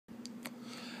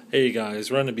Hey guys,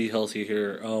 trying to be healthy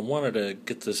here. Wanted to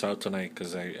get this out tonight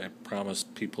because I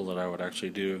promised people that I would actually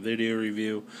do a video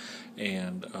review,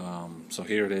 and so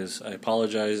here it is. I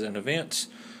apologize in advance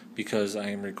because I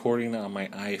am recording on my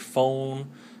iPhone,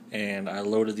 and I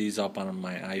loaded these up on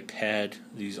my iPad.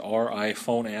 These are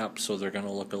iPhone apps, so they're going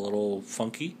to look a little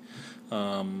funky,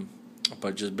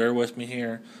 but just bear with me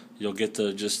here. You'll get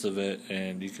the gist of it,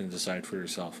 and you can decide for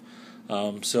yourself.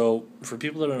 So for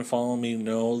people that have been following me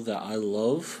know that I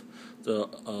love the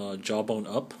Jawbone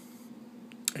Up.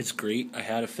 It's great. I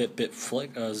had a Fitbit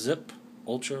Flick Zip,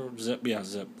 Ultra Zip, yeah,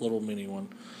 Zip, little mini one.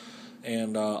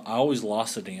 And I always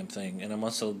lost the damn thing, and I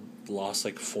must have lost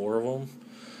like 4 of them.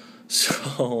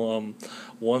 So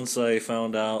once I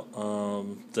found out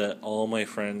that all my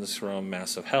friends from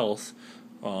Massive Health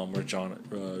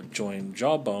joined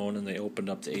Jawbone and they opened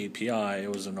up the API,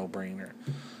 it was a no-brainer.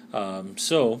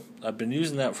 So I've been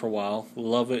using that for a while.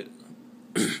 Love it.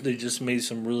 They just made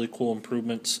some really cool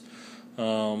improvements.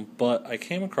 But I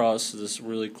came across this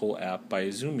really cool app by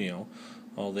Azumio.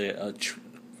 Well, they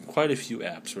quite a few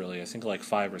apps really. I think like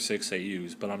 5 or 6 they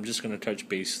use, but I'm just going to touch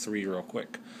base 3 real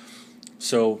quick.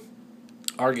 So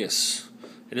Argus,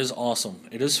 it is awesome.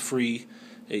 It is free.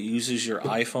 It uses your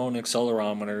iPhone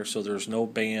accelerometer, so there's no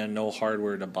band, no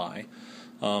hardware to buy.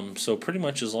 So pretty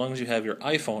much as long as you have your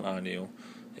iPhone on you,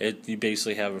 you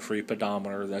basically have a free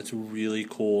pedometer that's really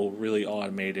cool, really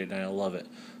automated, and I love it.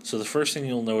 So the first thing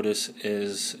you'll notice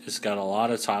is it's got a lot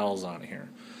of tiles on here.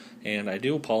 And I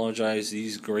do apologize,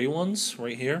 these gray ones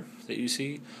right here that you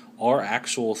see are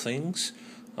actual things,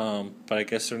 but I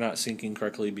guess they're not syncing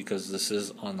correctly because this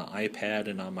is on the iPad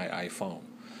and on my iPhone.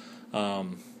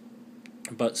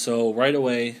 But so right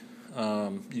away,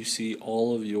 you see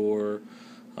all of your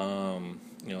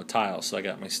tiles. So I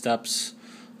got my steps,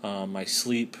 my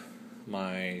sleep,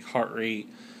 my heart rate,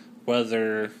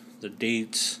 weather, the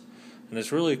dates, and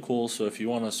it's really cool. So if you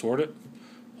want to sort it,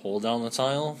 hold down the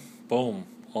tile, boom,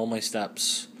 all my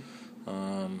steps.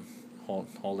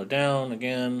 Hold it down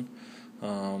again,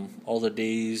 all the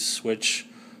days, which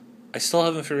I still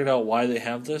haven't figured out why they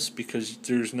have this because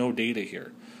there's no data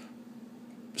here.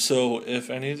 So if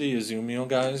any of the Azumio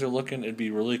guys are looking, it'd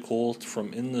be really cool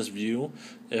from in this view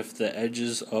if the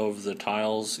edges of the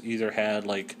tiles either had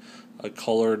like a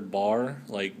colored bar,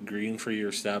 like green for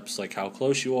your steps, like how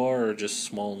close you are, or just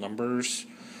small numbers,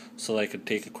 so I could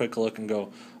take a quick look and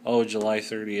go, oh, July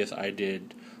 30th I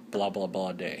did blah blah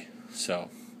blah day. So,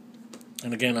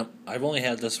 and again, I've only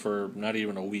had this for not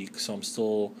even a week, so I'm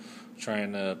still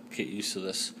trying to get used to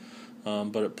this.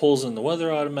 But it pulls in the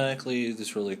weather automatically.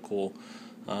 It's really cool.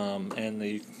 And then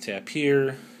you can tap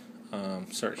here,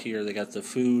 start here. They got the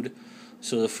food.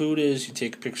 So the food is you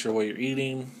take a picture of what you're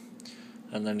eating,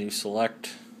 and then you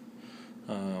select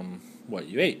what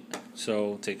you ate.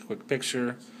 So take a quick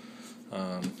picture.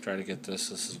 Try to get this.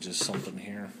 This is just something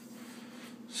here.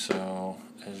 So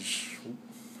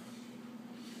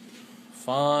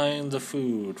find the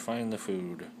food. Find the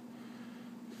food.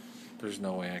 There's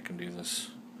no way I can do this.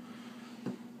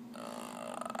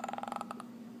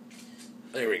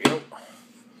 There we go.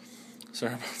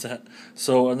 Sorry about that.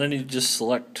 So, and then you just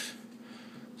select,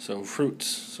 so fruits.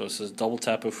 So it says double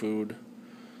tap of food.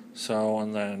 So,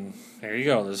 and then there you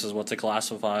go. This is what they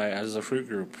classify as a fruit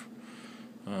group.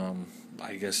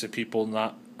 I guess if people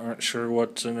aren't sure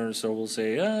what's in there, so we'll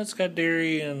say, it's got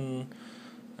dairy and,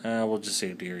 we'll just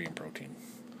say dairy and protein.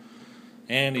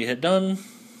 And you hit done.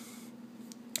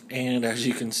 And as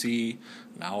you can see,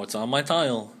 now it's on my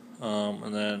tile.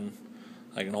 And then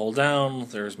I can hold down,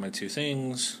 there's my 2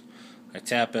 things, I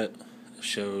tap it, it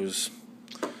shows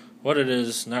what it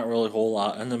is, not really a whole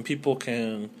lot, and then people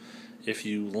can, if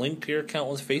you link your account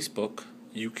with Facebook,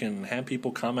 you can have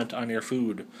people comment on your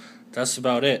food. That's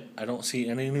about it. I don't see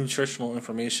any nutritional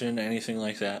information, anything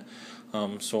like that,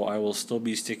 so I will still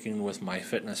be sticking with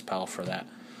MyFitnessPal for that.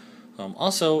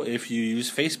 Also, if you use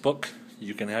Facebook,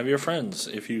 you can have your friends.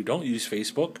 If you don't use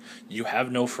Facebook, you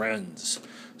have no friends.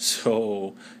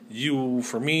 So,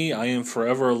 for me, I am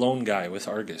forever a lone guy with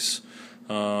Argus.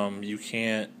 You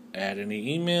can't add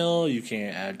any email, you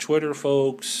can't add Twitter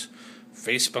folks,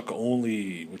 Facebook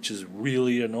only, which is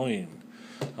really annoying.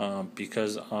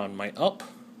 Because on my Up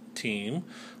team,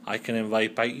 I can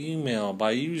invite by email,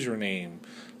 by username,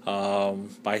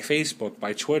 by Facebook,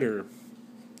 by Twitter.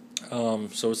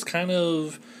 So it's kind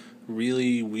of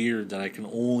really weird that I can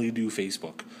only do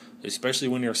Facebook, especially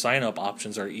when your sign-up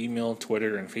options are email,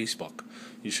 Twitter, and Facebook.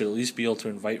 You should at least be able to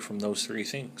invite from those 3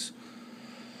 things.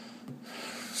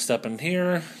 Step in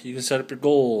here, you can set up your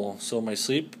goal. So my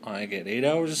sleep, I get 8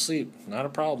 hours of sleep, not a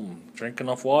problem. Drink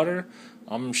enough water,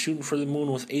 I'm shooting for the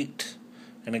moon with 8.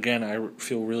 And again, I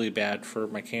feel really bad for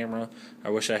my camera. I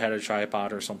wish I had a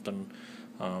tripod or something,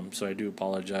 so I do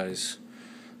apologize.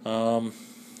 I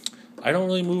don't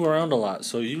really move around a lot,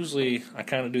 so usually I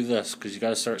kind of do this, because you got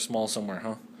to start small somewhere,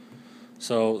 huh?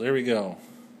 So there we go.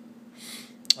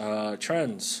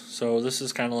 Trends. So this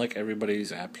is kind of like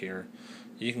everybody's app here.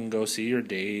 You can go see your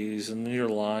days, and your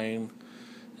line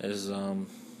is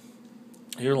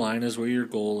where your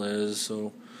goal is.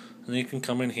 So and you can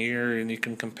come in here and you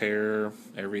can compare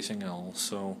everything else.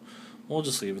 So we'll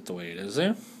just leave it the way it is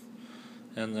there.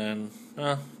 And then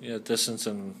distance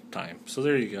and time. So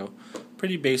there you go.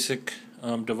 Pretty basic.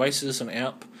 Devices and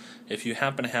app. If you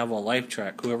happen to have a life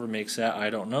track, whoever makes that, I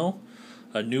don't know.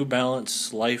 A New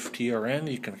Balance Life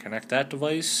TRN, you can connect that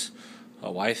device. A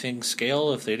YThing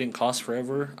scale, if they didn't cost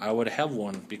forever, I would have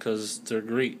one because they're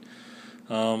great.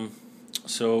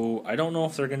 So I don't know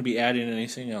if they're going to be adding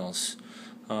anything else.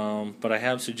 But I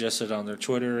have suggested on their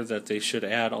Twitter that they should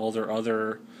add all their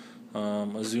other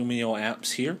Azumio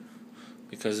apps here,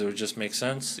 because it would just make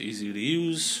sense, easy to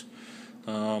use.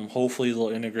 Hopefully they'll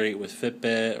integrate with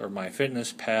Fitbit or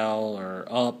MyFitnessPal or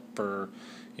Up or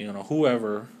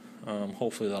whoever.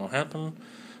 Hopefully that'll happen.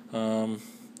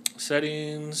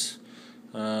 Settings,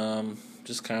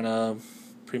 just kind of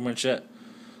pretty much it.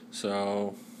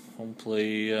 So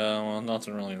hopefully,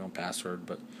 nothing really, no password,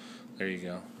 but there you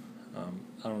go.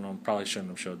 I don't know, probably shouldn't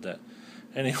have showed that.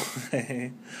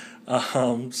 Anyway,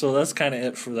 so that's kind of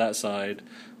it for that side.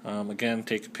 Again,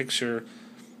 take a picture.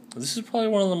 This is probably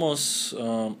one of the most,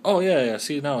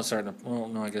 see, now it's starting to, well,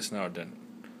 no, I guess now it didn't.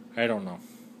 I don't know.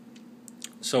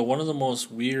 So one of the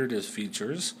most weirdest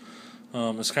features,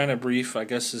 it's kind of brief, I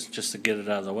guess it's just to get it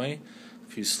out of the way.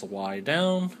 If you slide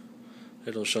down,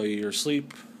 it'll show you your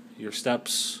sleep, your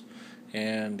steps,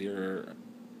 and your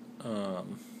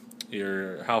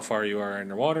how far you are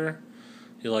underwater.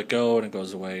 You let go and it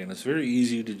goes away, and it's very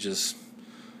easy to just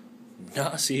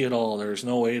not see it all. There's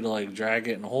no way to like drag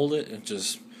it and hold it.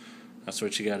 That's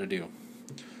what you got to do.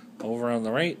 Over on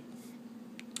the right,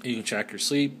 you can check your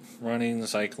sleep, running,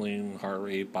 cycling, heart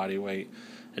rate, body weight.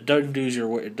 It does do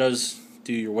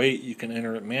your weight. You can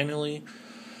enter it manually,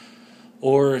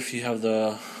 or if you have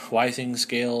the YThing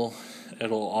scale,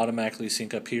 it'll automatically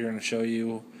sync up here and show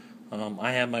you.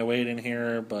 I have my weight in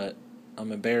here, but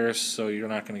I'm embarrassed, so you're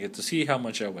not going to get to see how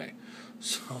much I weigh.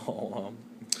 So,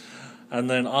 and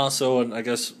then also, and I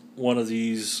guess one of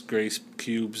these grace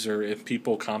cubes, or if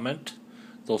people comment,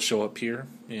 they'll show up here,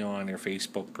 on your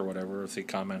Facebook or whatever. If they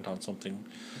comment on something,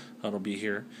 that'll be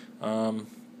here.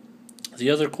 The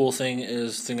other cool thing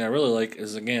I really like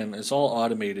is, again, it's all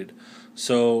automated.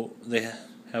 So they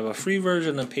have a free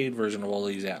version and a paid version of all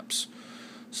these apps.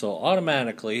 So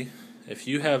automatically, if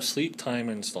you have Sleeptime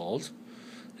installed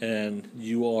and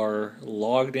you are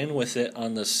logged in with it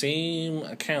on the same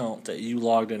account that you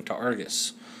logged into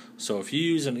Argus. So if you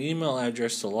use an email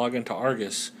address to log into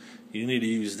Argus, you need to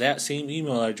use that same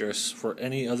email address for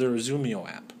any other Azumio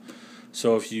app.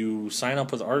 So if you sign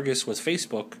up with Argus with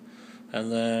Facebook,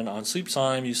 and then on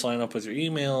Sleeptime you sign up with your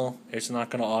email, it's not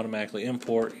going to automatically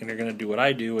import, and you're going to do what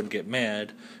I do and get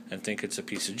mad and think it's a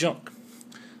piece of junk.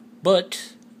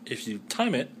 But if you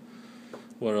time it,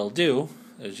 what it'll do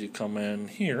is you come in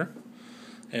here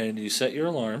and you set your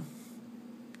alarm,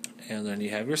 and then you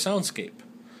have your soundscape.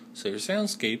 So your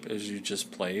soundscape is you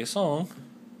just play a song,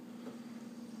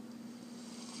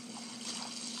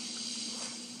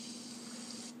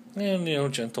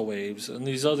 and gentle waves, and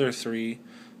these other three,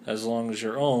 as long as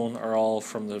your own, are all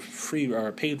from the free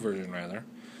or paid version rather.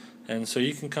 And so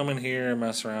you can come in here and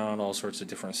mess around all sorts of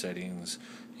different settings.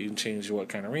 You can change what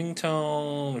kind of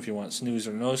ringtone, if you want snooze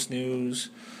or no snooze.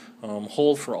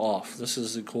 Hold for off. This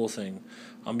is the cool thing.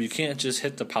 You can't just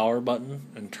hit the power button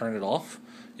and turn it off.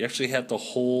 You actually have to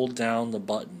hold down the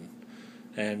button,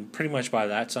 and pretty much by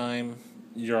that time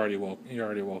you already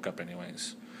woke up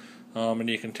anyways. And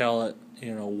you can tell it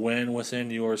when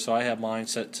within yours. So I have mine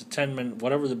set to 10 minutes,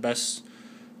 whatever the best,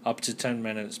 up to 10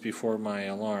 minutes before my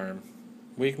alarm.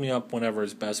 Wake me up whenever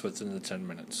is best within the 10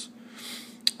 minutes.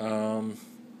 And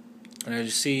as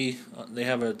you see, they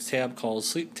have a tab called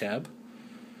Sleep Tab.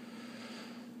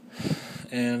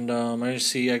 And as you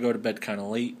see, I go to bed kind of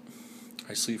late.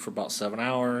 I sleep for about 7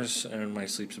 hours, and my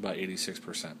sleep's about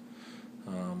 86%.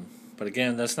 But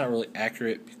again, that's not really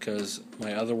accurate because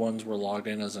my other ones were logged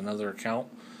in as another account.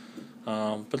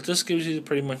 But this gives you the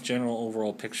pretty much general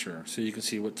overall picture. So you can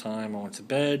see what time I went to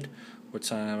bed, what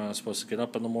time I was supposed to get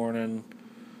up in the morning,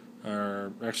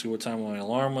 or actually what time my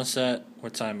alarm was set,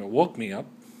 what time it woke me up,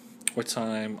 what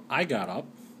time I got up,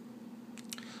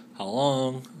 how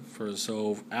long.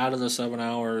 So out of the 7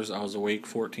 hours, I was awake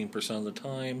 14% of the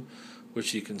time,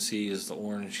 which you can see is the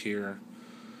orange here.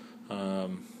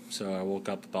 So I woke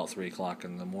up about 3 o'clock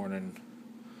in the morning.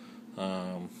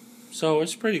 So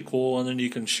it's pretty cool, and then you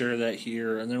can share that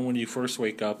here. And then when you first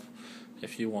wake up,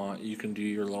 if you want, you can do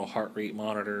your little heart rate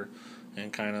monitor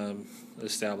and kind of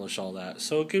establish all that.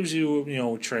 So it gives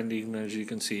you, trending, as you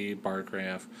can see, bar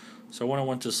graph. So when I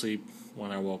went to sleep,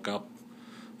 when I woke up,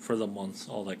 for the month,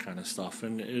 all that kind of stuff,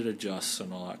 and it adjusts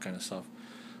and all that kind of stuff.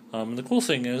 And the cool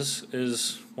thing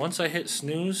is once I hit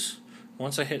snooze,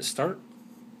 once I hit start,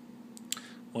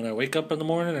 when I wake up in the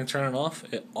morning and turn it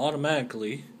off, it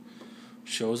automatically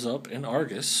shows up in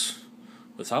Argus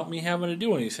without me having to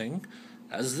do anything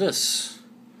as this.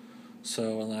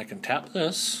 So and then I can tap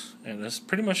this, and it's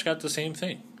pretty much got the same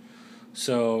thing.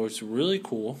 So it's really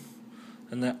cool,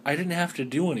 and that I didn't have to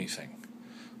do anything.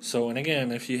 So, and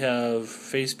again, if you have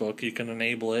Facebook, you can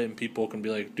enable it, and people can be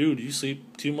like, dude, you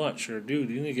sleep too much, or dude,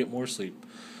 you need to get more sleep.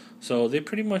 So they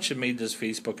pretty much have made this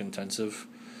Facebook intensive,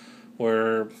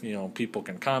 where, people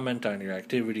can comment on your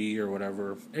activity or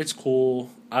whatever. It's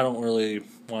cool. I don't really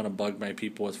want to bug my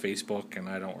people with Facebook, and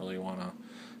I don't really want to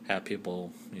have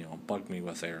people, bug me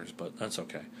with theirs, but that's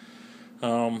okay.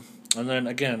 And then,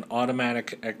 again,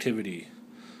 automatic activity.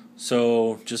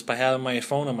 So just by having my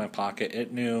phone in my pocket,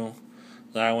 it knew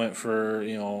that I went for, a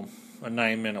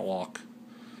 9-minute walk.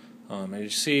 As you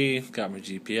see, got my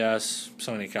GPS,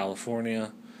 sunny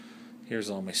California. Here's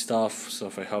all my stuff. So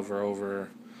if I hover over,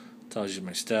 it tells you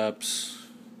my steps,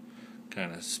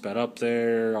 kind of sped up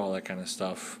there, all that kind of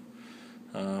stuff.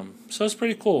 So it's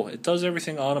pretty cool. It does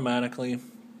everything automatically.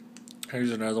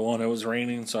 Here's another one. It was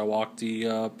raining, so I walked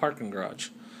the parking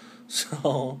garage.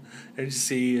 So as you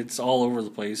see, it's all over the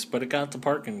place, but it got the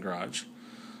parking garage.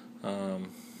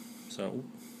 So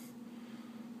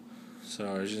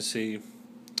as you see,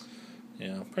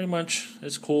 pretty much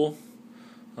it's cool.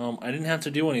 I didn't have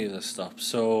to do any of this stuff,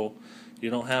 so you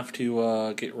don't have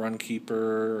to get Runkeeper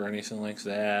or anything like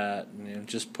that. And,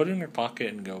 just put it in your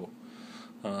pocket and go.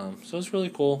 So it's really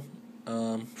cool.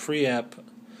 Free app.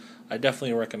 I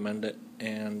definitely recommend it,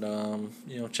 and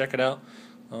check it out.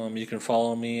 You can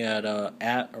follow me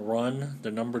at run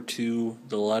the number 2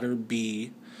 the letter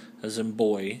B as in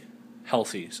boy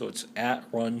healthy. So it's at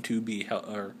run to be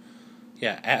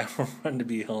at run to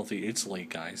be healthy. It's late,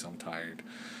 guys. I'm tired.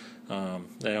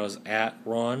 That was at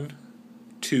run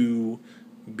to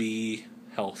be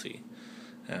healthy,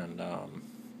 and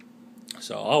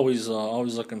so always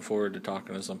looking forward to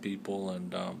talking to some people.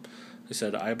 And I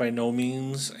said I by no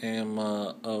means am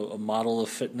a model of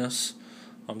fitness.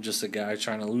 I'm just a guy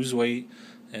trying to lose weight,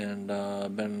 and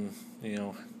been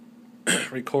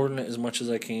recording it as much as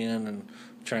I can and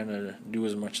trying to do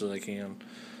as much as I can.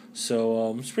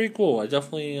 So it's pretty cool. I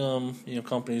definitely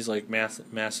companies like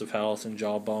Massive Health and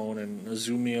Jawbone and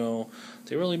Azumio,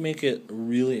 they really make it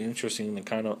really interesting to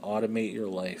kind of automate your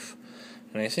life.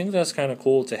 And I think that's kind of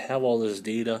cool to have all this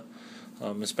data,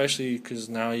 especially because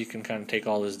now you can kind of take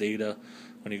all this data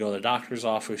when you go to the doctor's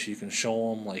office. You can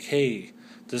show them like, hey,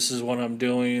 this is what I'm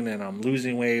doing, and I'm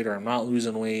losing weight or I'm not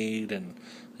losing weight, and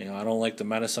I don't like the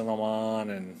medicine I'm on,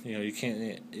 and you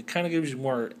can't. It kind of gives you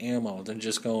more ammo than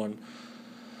just going,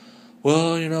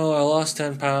 well, I lost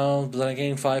 10 pounds, but then I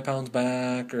gained 5 pounds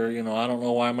back, or, I don't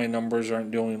know why my numbers aren't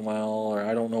doing well, or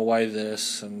I don't know why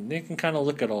this, and you can kind of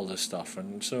look at all this stuff,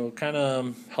 and so it kind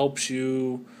of helps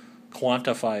you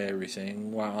quantify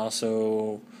everything, while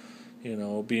also,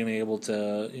 being able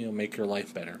to, make your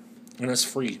life better, and it's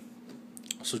free.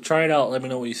 So try it out, let me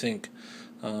know what you think.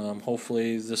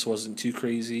 Hopefully this wasn't too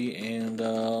crazy, and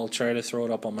I'll try to throw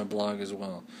it up on my blog as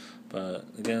well. But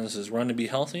again, this is Run to Be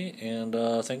Healthy, and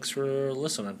thanks for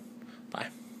listening.